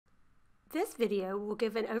This video will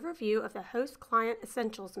give an overview of the Host Client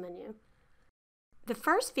Essentials menu. The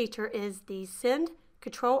first feature is the Send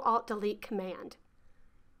Ctrl-Alt-Delete command.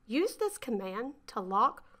 Use this command to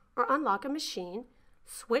lock or unlock a machine,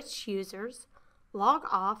 switch users, log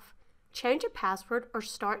off, change a password, or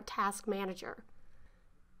start Task Manager.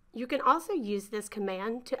 You can also use this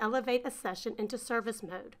command to elevate a session into service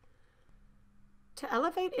mode. To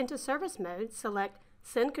elevate into service mode, select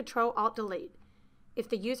Send Ctrl-Alt-Delete. If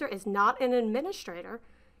the user is not an administrator,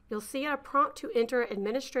 you'll see a prompt to enter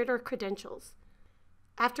administrator credentials.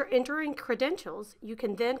 After entering credentials, you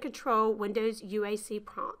can then control Windows UAC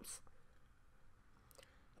prompts.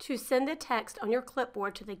 To send the text on your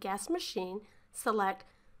clipboard to the guest machine, select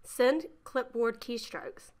Send Clipboard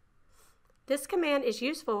Keystrokes. This command is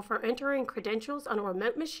useful for entering credentials on a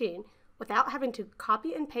remote machine without having to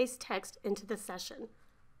copy and paste text into the session.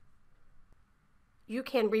 You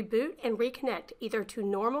can reboot and reconnect either to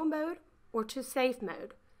normal mode or to safe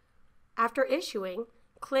mode. After issuing,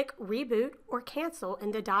 click Reboot or Cancel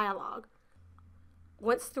in the dialog.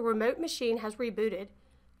 Once the remote machine has rebooted,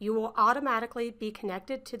 you will automatically be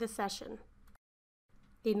connected to the session.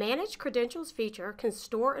 The Manage Credentials feature can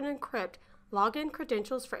store and encrypt login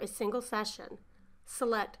credentials for a single session.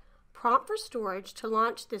 Select Prompt for Storage to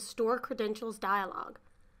launch the Store Credentials dialog.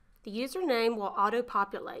 The username will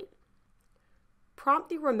auto-populate. Prompt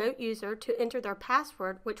the remote user to enter their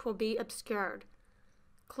password, which will be obscured.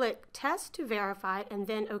 Click Test to verify and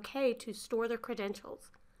then OK to store the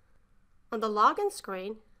credentials. On the login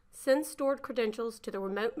screen, send stored credentials to the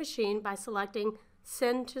remote machine by selecting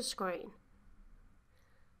Send to Screen.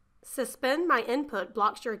 Suspend My Input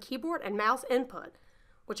blocks your keyboard and mouse input,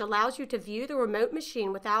 which allows you to view the remote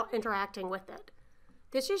machine without interacting with it.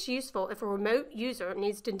 This is useful if a remote user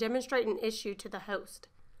needs to demonstrate an issue to the host.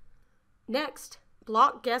 Next,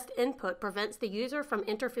 Block Guest Input prevents the user from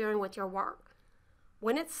interfering with your work.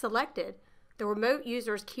 When it's selected, the remote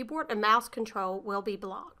user's keyboard and mouse control will be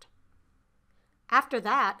blocked. After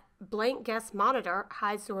that, Blank Guest Monitor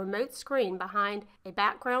hides the remote screen behind a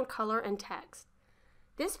background color and text.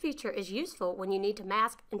 This feature is useful when you need to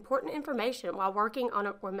mask important information while working on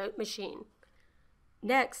a remote machine.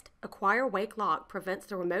 Next, Acquire Wake Lock prevents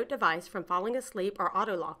the remote device from falling asleep or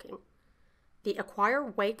auto-locking. The Acquire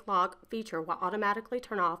Wake Lock feature will automatically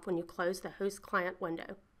turn off when you close the host client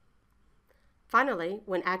window. Finally,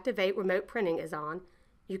 when Activate Remote Printing is on,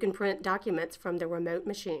 you can print documents from the remote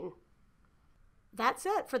machine. That's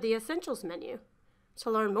it for the Essentials menu.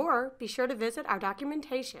 To learn more, be sure to visit our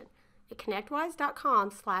documentation at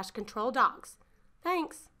connectwise.com/controldocs.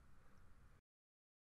 Thanks!